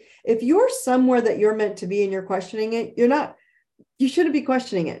be, if you're somewhere that you're meant to be and you're questioning it, you shouldn't be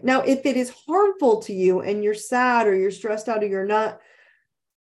questioning it. Now, if it is harmful to you and you're sad or you're stressed out or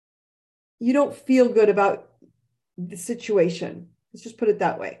you don't feel good about the situation. Let's just put it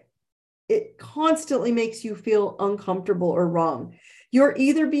that way. It constantly makes you feel uncomfortable or wrong. You're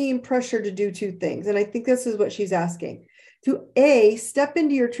either being pressured to do two things. And I think this is what she's asking. To A, step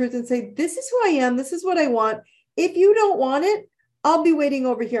into your truth and say, this is who I am. This is what I want. If you don't want it, I'll be waiting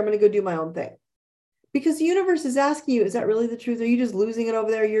over here. I'm going to go do my own thing. Because the universe is asking you, is that really the truth? Are you just losing it over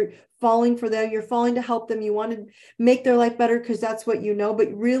there? You're falling for them. You're falling to help them. You want to make their life better because that's what you know.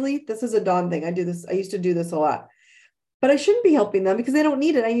 But really, this is a Dawn thing. I do this. I used to do this a lot. But I shouldn't be helping them because they don't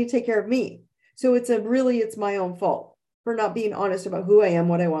need it. I need to take care of me. So it's my own fault for not being honest about who I am,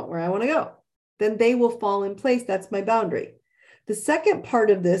 what I want, where I want to go. Then they will fall in place. That's my boundary. The second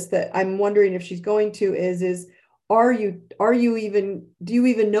part of this that I'm wondering if she's going to is do you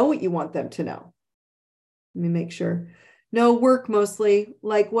even know what you want them to know? Let me make sure. No, work mostly,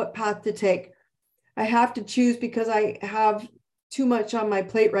 like what path to take. I have to choose because I have too much on my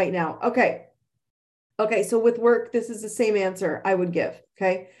plate right now. Okay. So with work, this is the same answer I would give.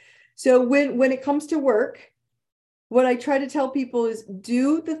 Okay. So when it comes to work, what I try to tell people is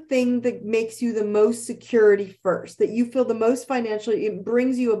do the thing that makes you the most security first, that you feel the most financially, it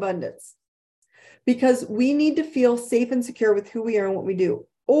brings you abundance. Because we need to feel safe and secure with who we are and what we do,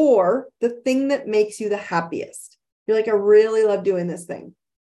 or the thing that makes you the happiest. You're like, I really love doing this thing.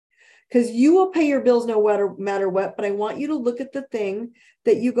 Because you will pay your bills no matter what, but I want you to look at the thing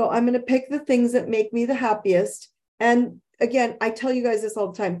that you go, I'm going to pick the things that make me the happiest. And again, I tell you guys this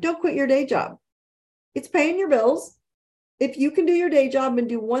all the time, don't quit your day job. It's paying your bills. If you can do your day job and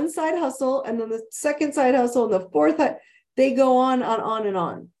do one side hustle and then the second side hustle and the fourth, they go on and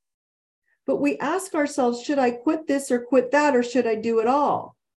on. But we ask ourselves, should I quit this or quit that, or should I do it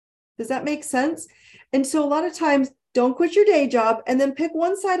all? Does that make sense? And so a lot of times, don't quit your day job and then pick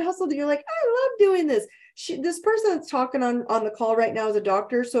one side hustle that you're like, I love doing this. This person that's talking on the call right now is a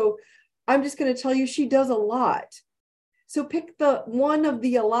doctor. So I'm just going to tell you, she does a lot. So pick the one of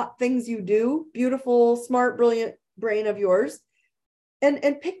the a lot things you do, beautiful, smart, brilliant, brain of yours, and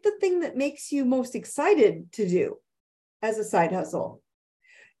pick the thing that makes you most excited to do as a side hustle.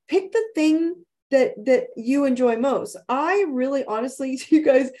 Pick the thing that you enjoy most. I really, honestly, you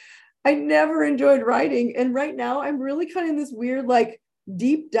guys, I never enjoyed writing. And right now I'm really kind of in this weird, like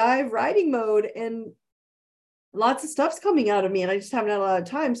deep dive writing mode, and lots of stuff's coming out of me and I just haven't had a lot of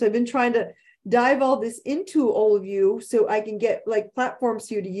time. So I've been trying to dive all this into all of you so I can get like platforms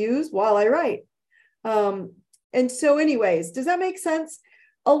for you to use while I write. And so anyways, does that make sense?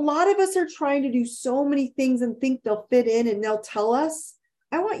 A lot of us are trying to do so many things and think they'll fit in and they'll tell us.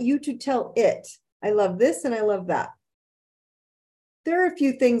 I want you to tell it, I love this and I love that. There are a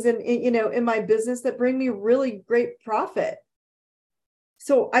few things in my business that bring me really great profit.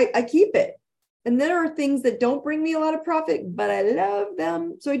 So I keep it. And there are things that don't bring me a lot of profit, but I love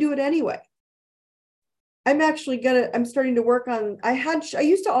them. So I do it anyway. I'm starting to work on, I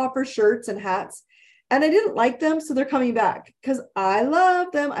used to offer shirts and hats and I didn't like them. So they're coming back because I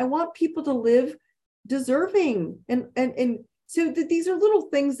love them. I want people to live deserving. And so these are little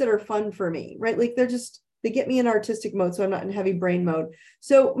things that are fun for me, right? Like they get me in artistic mode. So I'm not in heavy brain mode.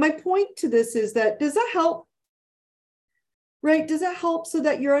 So my point to this is that, does that help? Right? Does that help so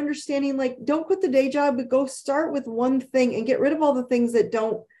that you're understanding, like, don't quit the day job, but go start with one thing and get rid of all the things that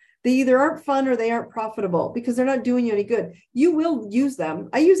they either aren't fun or they aren't profitable because they're not doing you any good. You will use them.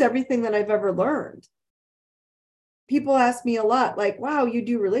 I use everything that I've ever learned. People ask me a lot, like, wow, you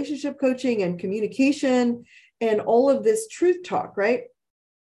do relationship coaching and communication and all of this truth talk, right?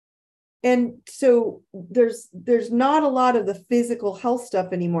 And so there's not a lot of the physical health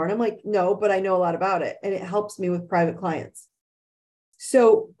stuff anymore. And I'm like, no, but I know a lot about it. And it helps me with private clients.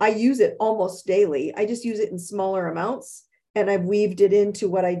 So I use it almost daily. I just use it in smaller amounts. And I've weaved it into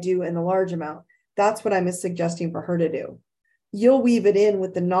what I do in the large amount. That's what I'm suggesting for her to do. You'll weave it in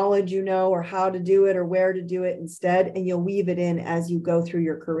with the knowledge you know, or how to do it or where to do it instead. And you'll weave it in as you go through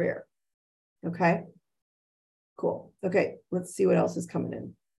your career. Okay. Cool. Okay. Let's see what else is coming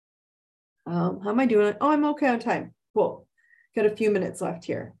in. How am I doing? Oh, I'm okay on time. Cool. Got a few minutes left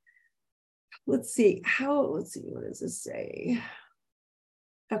here. Let's see. What does this say?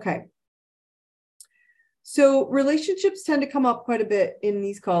 Okay. So relationships tend to come up quite a bit in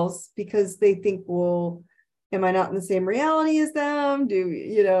these calls because they think, well, am I not in the same reality as them?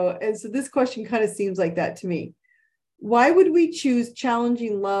 And so this question kind of seems like that to me. Why would we choose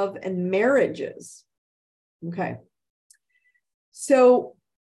challenging love and marriages? Okay. So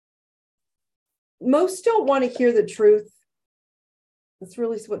most don't want to hear the truth. That's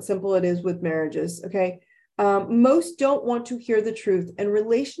really what simple it is with marriages. Okay. Most don't want to hear the truth, and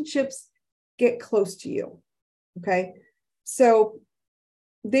relationships get close to you. Okay. So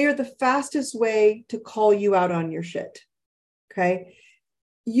they are the fastest way to call you out on your shit. Okay.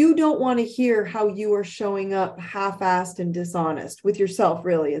 You don't want to hear how you are showing up half-assed and dishonest with yourself.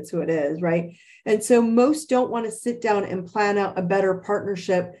 Really, it's who it is. Right. And so most don't want to sit down and plan out a better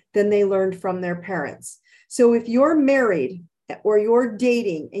partnership than they learned from their parents. So if you're married or you're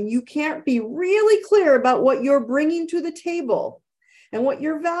dating and you can't be really clear about what you're bringing to the table and what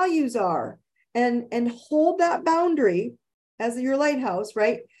your values are, and hold that boundary as your lighthouse,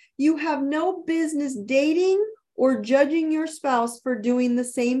 right? You have no business dating or judging your spouse for doing the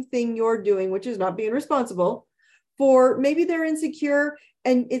same thing you're doing, which is not being responsible for. Maybe they're insecure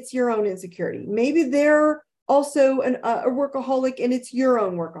and it's your own insecurity. Maybe they're also a workaholic and it's your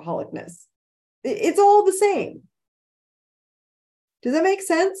own workaholicness. It's all the same. Does that make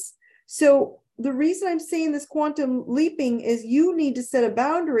sense? So the reason I'm saying this quantum leaping is you need to set a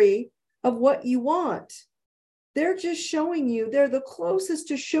boundary of what you want. They're just showing you, they're the closest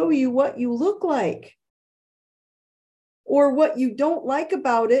to show you what you look like or what you don't like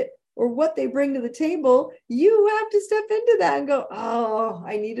about it or what they bring to the table. You have to step into that and go, oh,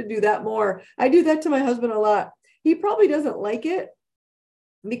 I need to do that more. I do that to my husband a lot. He probably doesn't like it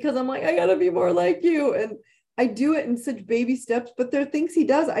because I'm like, I gotta be more like you. And I do it in such baby steps, but there are things he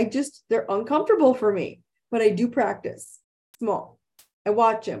does. They're uncomfortable for me, but I do practice small. I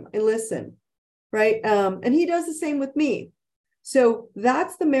watch him, I listen, right? And he does the same with me. So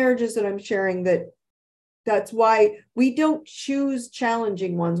that's the marriages that I'm sharing. That's why we don't choose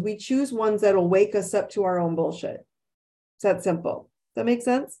challenging ones. We choose ones that'll wake us up to our own bullshit. It's that simple. Does that make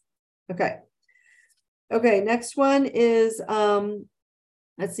sense? Okay. Okay, next one is,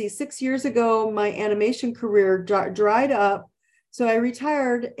 let's see, 6 years ago, my animation career dried up. So I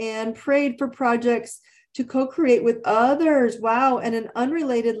retired and prayed for projects to co-create with others. Wow. And an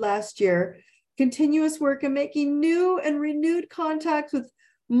unrelated last year, continuous work and making new and renewed contacts with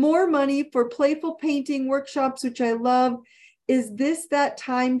more money for playful painting workshops, which I love. Is this that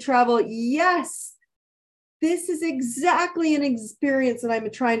time travel? Yes. This is exactly an experience that I'm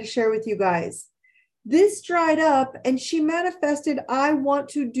trying to share with you guys. This dried up and she manifested, I want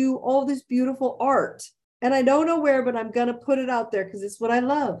to do all this beautiful art. And I don't know where, but I'm going to put it out there because it's what I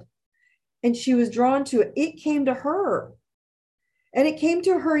love. And she was drawn to it. It came to her. And it came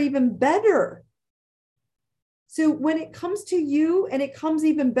to her even better. So when it comes to you and it comes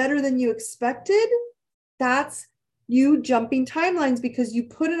even better than you expected, that's you jumping timelines because you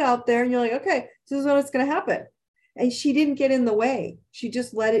put it out there and you're like, okay, this is what's going to happen. And she didn't get in the way. She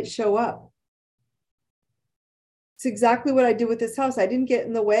just let it show up. It's exactly what I did with this house. I didn't get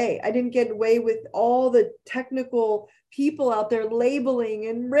in the way. I didn't get away with all the technical people out there labeling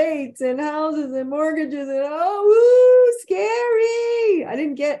and rates and houses and mortgages and scary. I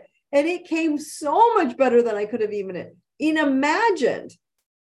didn't get, and it came so much better than I could have even imagined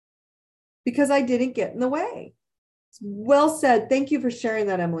because I didn't get in the way. Well said. Thank you for sharing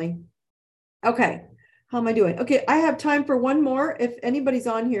that, Emily. Okay. How am I doing? Okay. I have time for one more. If anybody's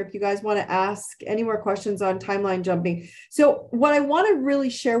on here, if you guys want to ask any more questions on timeline jumping. So what I want to really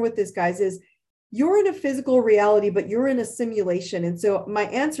share with this, guys, is you're in a physical reality, but you're in a simulation. And so my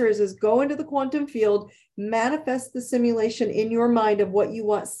answer is go into the quantum field, manifest the simulation in your mind of what you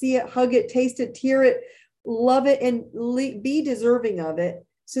want, see it, hug it, taste it, hear it, love it, and be deserving of it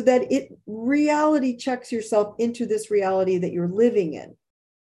so that it reality checks yourself into this reality that you're living in.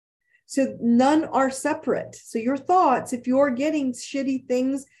 So none are separate. So your thoughts, if you're getting shitty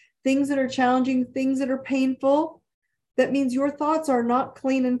things, things that are challenging, things that are painful, that means your thoughts are not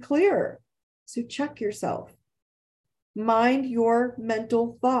clean and clear. So check yourself. Mind your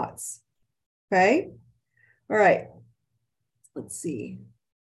mental thoughts. Okay. All right. Let's see.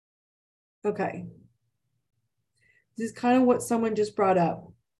 Okay. This is kind of what someone just brought up.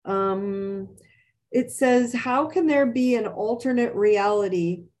 It says, how can there be an alternate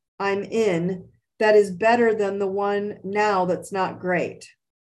reality I'm in that is better than the one now that's not great?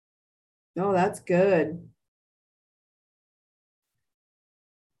 Oh, that's good.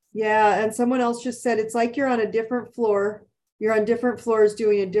 Yeah, and someone else just said it's like you're on a different floor. You're on different floors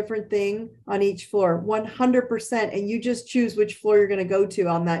doing a different thing on each floor, 100%. And you just choose which floor you're going to go to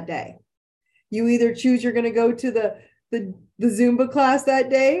on that day. You either choose you're going to go to the Zumba class that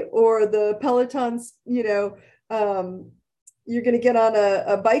day or the Peloton's, you're going to get on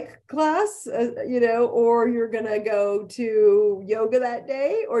a bike class, or you're going to go to yoga that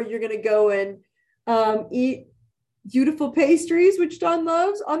day, or you're going to go and eat beautiful pastries, which Dawn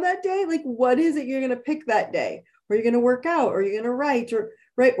loves on that day. Like, what is it you're going to pick that day? Or you're going to work out, or you're going to write,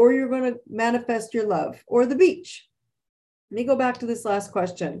 or you're going to manifest your love, or the beach. Let me go back to this last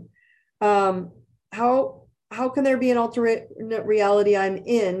question. How can there be an alternate reality I'm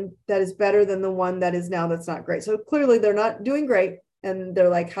in that is better than the one that is now that's not great? So clearly they're not doing great. And they're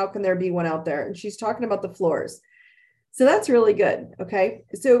like, how can there be one out there? And she's talking about the floors. So that's really good. Okay.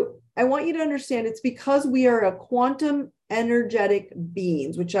 So I want you to understand it's because we are a quantum energetic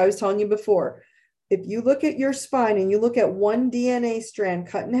beings, which I was telling you before. If you look at your spine and you look at one DNA strand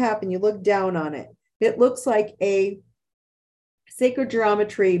cut in half and you look down on it, it looks like a sacred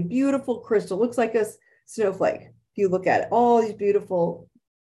geometry, beautiful crystal, looks like a snowflake. If you look at it, all these beautiful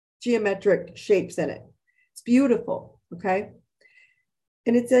geometric shapes in it. It's beautiful. Okay.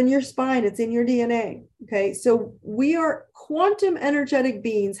 And it's in your spine, it's in your DNA. Okay. So we are quantum energetic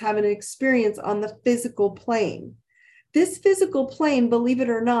beings having an experience on the physical plane. This physical plane, believe it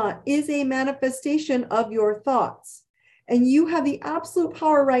or not, is a manifestation of your thoughts. And you have the absolute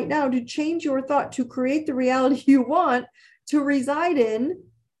power right now to change your thought, to create the reality you want to reside in,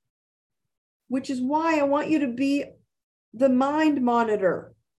 which is why I want you to be the mind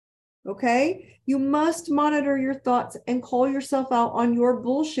monitor. Okay? You must monitor your thoughts and call yourself out on your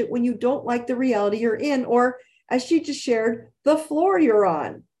bullshit when you don't like the reality you're in, or as she just shared, the floor you're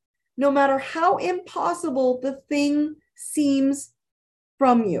on. No matter how impossible the thing seems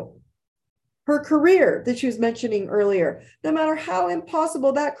from you. Her career that she was mentioning earlier, no matter how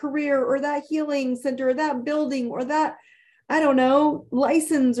impossible that career or that healing center or that building or that, I don't know,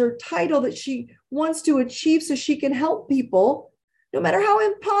 license or title that she wants to achieve so she can help people, no matter how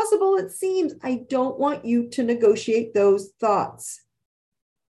impossible it seems, I don't want you to negotiate those thoughts.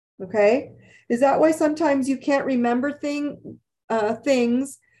 Okay? Is that why sometimes you can't remember things?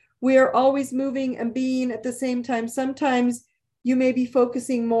 We are always moving and being at the same time. Sometimes you may be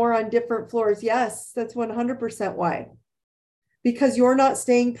focusing more on different floors. Yes, that's 100% why. Because you're not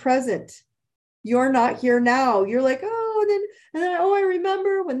staying present. You're not here now. You're like, oh, I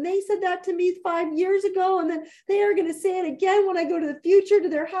remember when they said that to me 5 years ago, and then they are going to say it again when I go to the future, to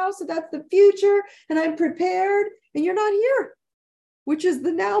their house. So that's the future, and I'm prepared. And you're not here. which is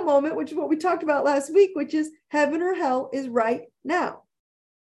the now moment, which is what we talked about last week, which is heaven or hell is right now.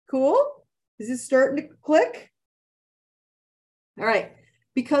 Cool? Is this starting to click? All right.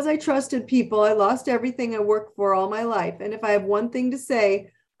 Because I trusted people, I lost everything I worked for all my life. And if I have one thing to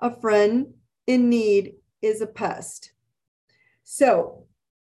say, a friend in need is a pest. So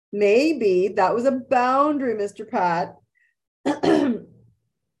maybe that was a boundary, Mr. Pat, that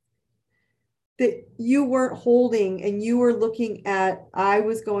you weren't holding, and you were looking at, I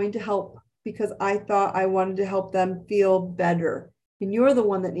was going to help because I thought I wanted to help them feel better. And you're the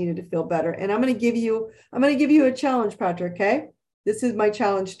one that needed to feel better. And I'm going to give you a challenge, Patrick. Okay. This is my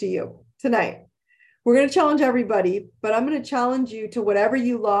challenge to you tonight. We're going to challenge everybody, but I'm going to challenge you to whatever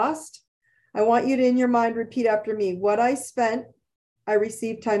you lost. I want you to, in your mind, repeat after me. What I spent, I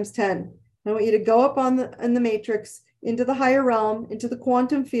received times 10. I want you to go up in the matrix, into the higher realm, into the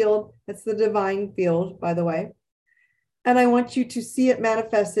quantum field. That's the divine field, by the way. And I want you to see it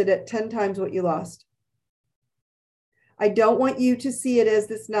manifested at 10 times what you lost. I don't want you to see it as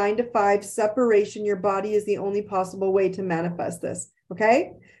this 9 to 5 separation. Your body is the only possible way to manifest this.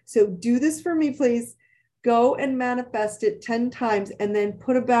 Okay. So do this for me, please. Go and manifest it 10 times and then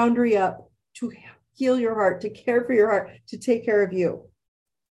put a boundary up to heal your heart, to care for your heart, to take care of you.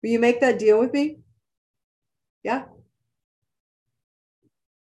 Will you make that deal with me? Yeah.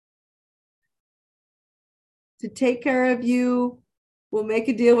 To take care of you, will make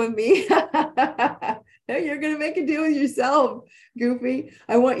a deal with me. No, you're going to make a deal with yourself, Goofy.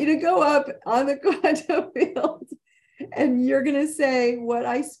 I want you to go up on the quantum field and you're going to say, what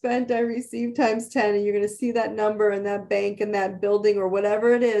I spent, I received times 10. And you're going to see that number in that bank and that building or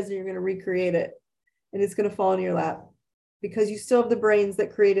whatever it is. And you're going to recreate it. And it's going to fall in your lap because you still have the brains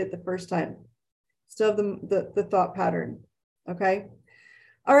that created it the first time. Still have the thought pattern. Okay.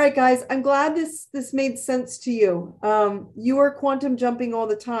 All right, guys, I'm glad this made sense to you. You are quantum jumping all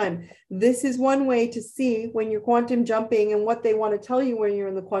the time. This is one way to see when you're quantum jumping and what they want to tell you when you're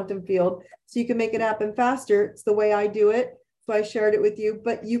in the quantum field so you can make it happen faster. It's the way I do it. So I shared it with you,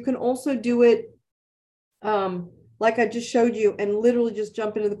 but you can also do it like I just showed you and literally just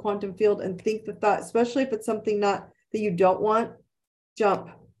jump into the quantum field and think the thought, especially if it's something not that you don't want. Jump,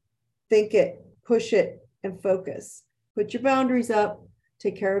 think it, push it, and focus. Put your boundaries up.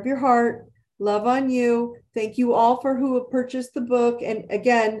 Take care of your heart. Love on you. Thank you all for who have purchased the book. And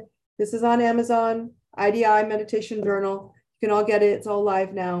again, this is on Amazon, IDI Meditation Journal. You can all get it. It's all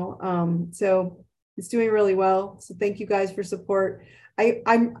live now. So it's doing really well. So thank you guys for support.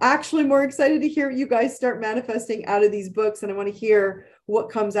 I'm actually more excited to hear you guys start manifesting out of these books. And I want to hear what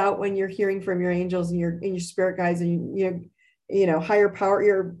comes out when you're hearing from your angels and your spirit guides and higher power,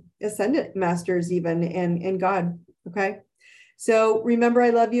 your ascendant masters even, and God. Okay. So remember, I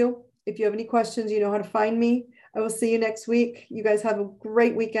love you. If you have any questions, you know how to find me. I will see you next week. You guys have a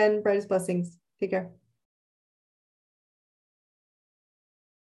great weekend. Brightest blessings. Take care.